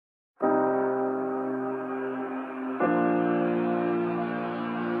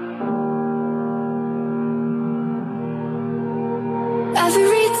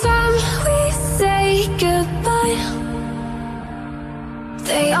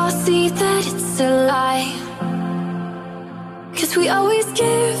all see that it's a lie, 'cause we always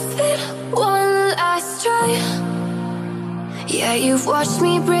give it one last try. Yeah, you've watched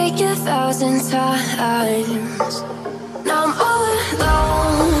me break 1,000 times. Now I'm all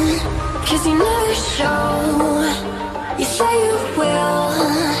alone, 'cause you never show. You say you will,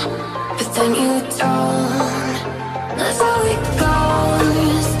 but then you don't. That's how it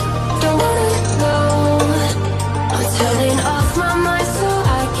goes. Don't wanna know. I'm turning off my mind so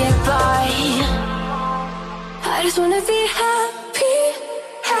I get by. I just wanna be happy,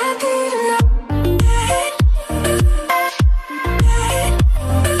 happy tonight.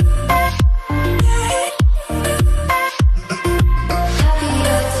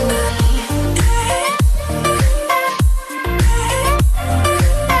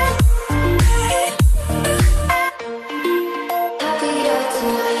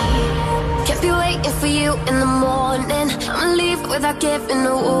 Without giving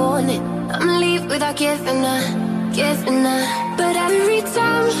a warning, I'ma leave without giving a. But every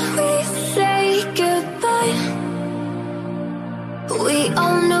time we say goodbye, we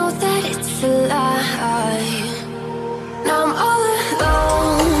all know that it's a lie. Now I'm all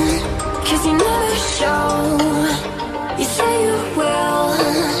alone, 'cause you never show. You say you will,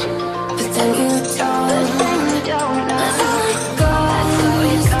 but then you don't. That's how it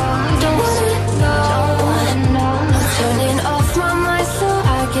goes. Don't wanna know. I'm turning off my mind so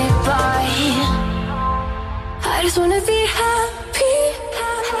I get by. I just wanna be happy.